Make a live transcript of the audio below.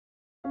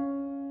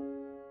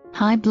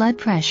High blood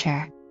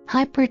pressure,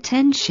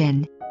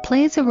 hypertension,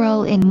 plays a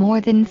role in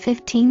more than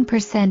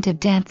 15% of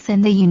deaths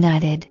in the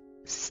United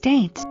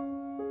States.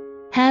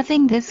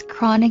 Having this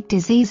chronic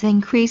disease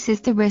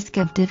increases the risk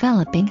of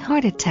developing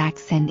heart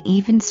attacks and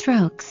even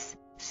strokes,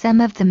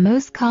 some of the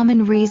most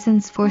common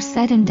reasons for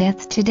sudden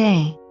deaths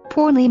today.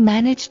 Poorly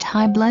managed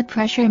high blood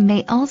pressure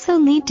may also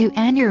lead to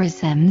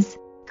aneurysms,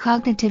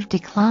 cognitive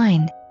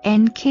decline,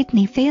 and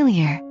kidney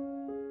failure.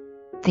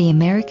 The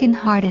American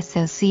Heart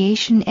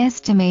Association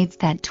estimates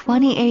that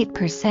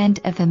 28%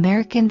 of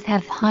Americans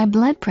have high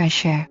blood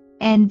pressure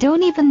and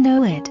don't even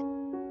know it.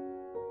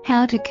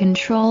 How to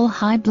control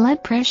high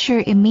blood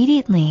pressure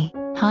immediately?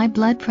 High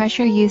blood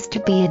pressure used to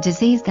be a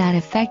disease that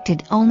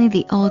affected only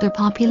the older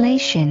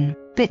population,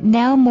 but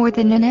now more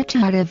than a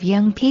third of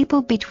young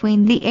people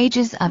between the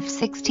ages of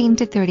 16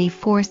 to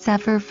 34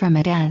 suffer from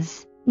it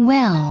as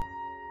well.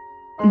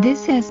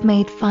 This has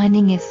made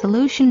finding a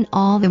solution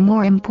all the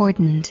more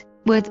important,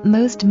 with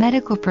most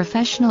medical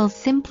professionals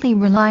simply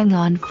relying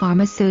on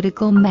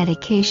pharmaceutical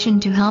medication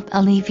to help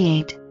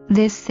alleviate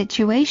this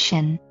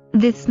situation.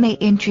 This may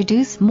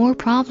introduce more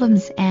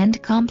problems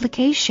and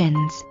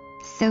complications,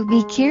 so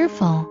be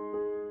careful.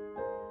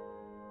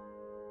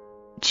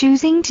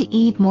 Choosing to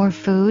eat more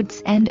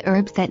foods and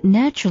herbs that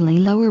naturally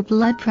lower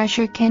blood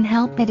pressure can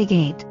help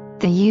mitigate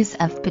the use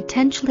of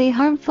potentially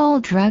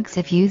harmful drugs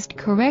if used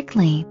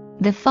correctly.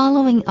 The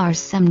following are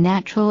some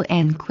natural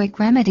and quick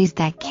remedies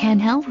that can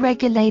help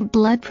regulate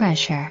blood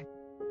pressure.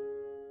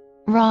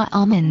 Raw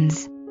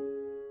almonds.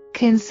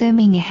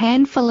 Consuming a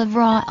handful of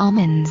raw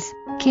almonds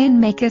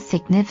can make a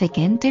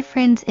significant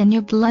difference in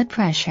your blood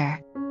pressure.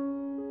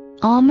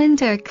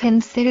 Almonds are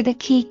considered a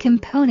key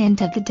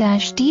component of the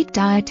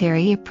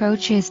dietary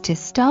approaches to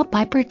stop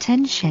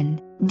hypertension,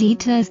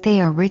 as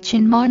they are rich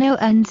in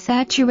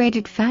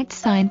monounsaturated fat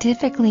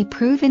scientifically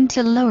proven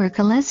to lower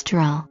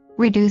cholesterol,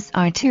 reduce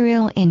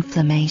arterial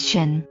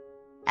inflammation,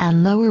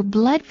 and lower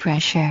blood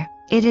pressure.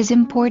 It is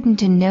important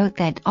to note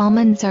that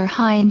almonds are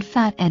high in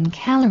fat and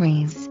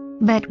calories,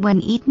 but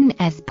when eaten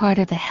as part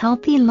of a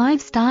healthy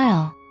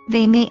lifestyle,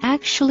 they may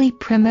actually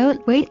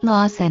promote weight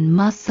loss and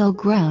muscle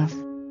growth.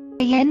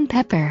 Cayenne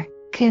pepper,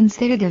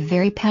 considered a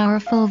very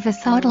powerful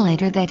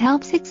vasodilator that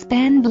helps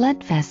expand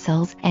blood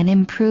vessels and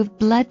improve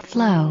blood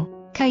flow.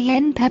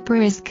 Cayenne pepper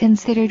is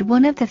considered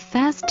one of the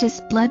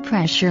fastest blood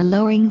pressure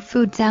lowering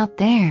foods out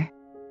there.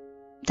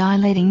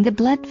 Dilating the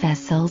blood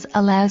vessels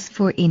allows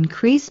for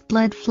increased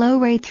blood flow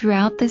rate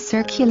throughout the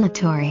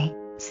circulatory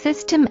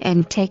system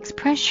and takes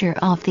pressure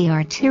off the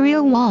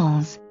arterial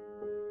walls.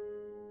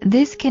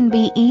 This can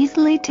be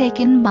easily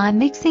taken by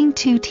mixing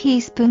 2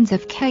 teaspoons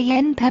of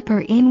cayenne pepper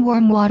in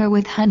warm water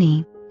with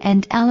honey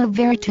and aloe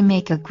vera to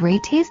make a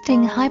great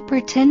tasting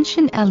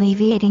hypertension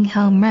alleviating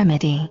home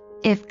remedy.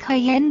 If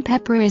cayenne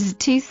pepper is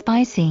too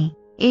spicy,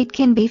 it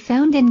can be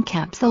found in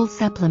capsule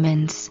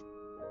supplements.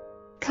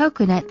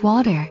 Coconut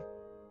water.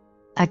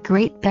 A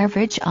great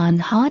beverage on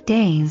hot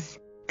days,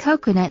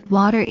 coconut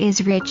water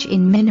is rich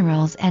in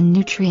minerals and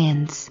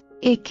nutrients.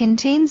 It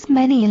contains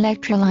many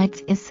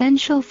electrolytes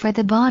essential for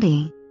the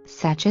body,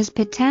 such as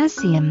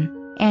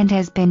potassium, and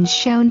has been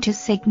shown to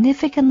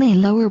significantly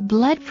lower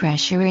blood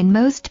pressure in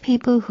most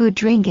people who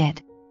drink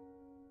it.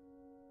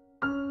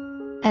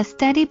 A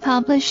study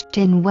published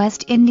in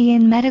West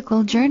Indian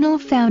Medical Journal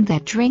found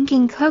that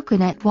drinking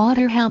coconut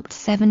water helped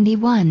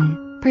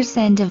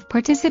 71% of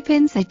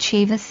participants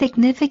achieve a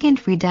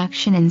significant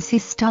reduction in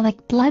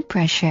systolic blood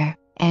pressure,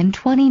 and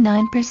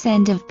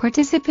 29% of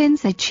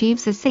participants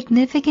achieves a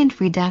significant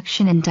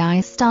reduction in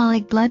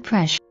diastolic blood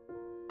pressure.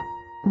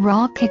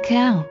 Raw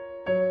cacao.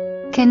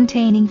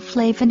 Containing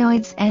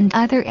flavonoids and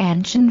other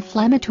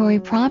anti-inflammatory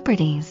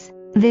properties,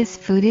 this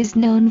food is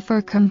known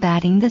for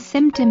combating the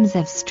symptoms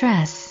of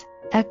stress,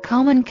 a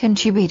common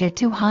contributor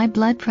to high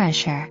blood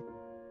pressure.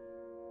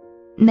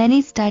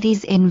 Many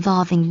studies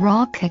involving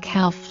raw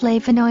cacao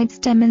flavonoids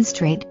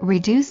demonstrate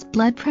reduced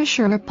blood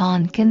pressure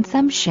upon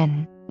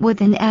consumption,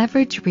 with an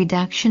average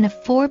reduction of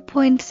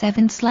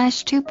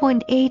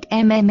 4.7/2.8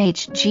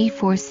 mmHg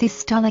for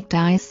systolic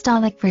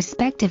diastolic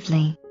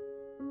respectively.